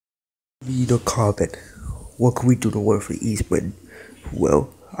Be the carpet. What can we do to work for East Wind?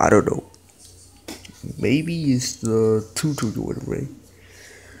 Well, I don't know. Maybe it's the tutu doing it, right?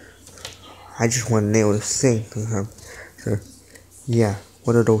 I just want to nail this thing. So, yeah,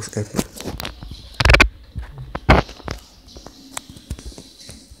 what are those Efrain?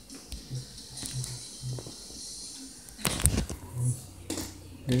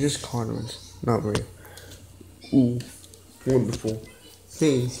 They're just condiments, not real. Ooh, wonderful.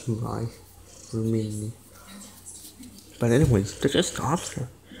 Thanks, you guys, for meeting me. But anyways, they're just lobster.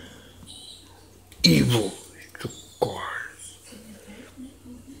 Evil cigars.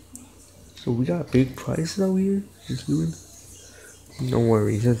 So we got big prices out here. Just doing. Don't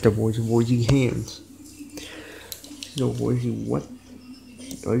worry, just the boys avoiding hands. No avoiding what?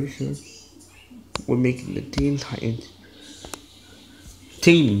 Are you sure? We're making the Teen Titans.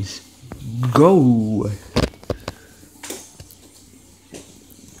 Teens, go!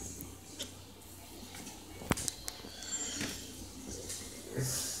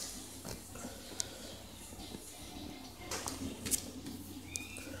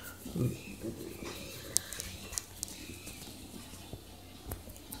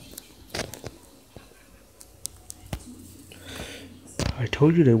 I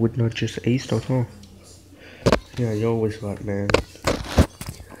told you they would not just ace that, huh? Yeah, you always right, man.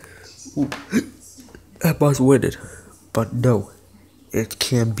 Ooh. I must win it. But no, it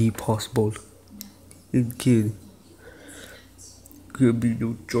can't be possible. It can't be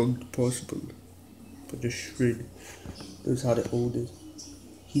no drunk possible. But the shred knows how to own it.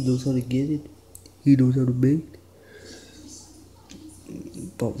 He knows how to get it. He knows how to make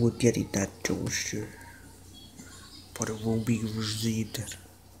it. But we're getting that gesture. But it won't be received.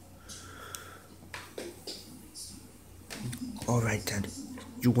 Alright then.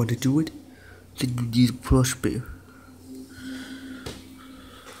 You want to do it? Then you need a plush bear.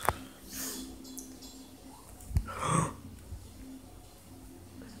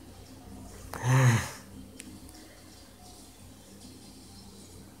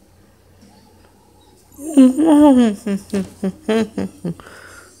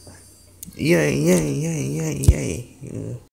 Yay, yay, yay, yay, yay.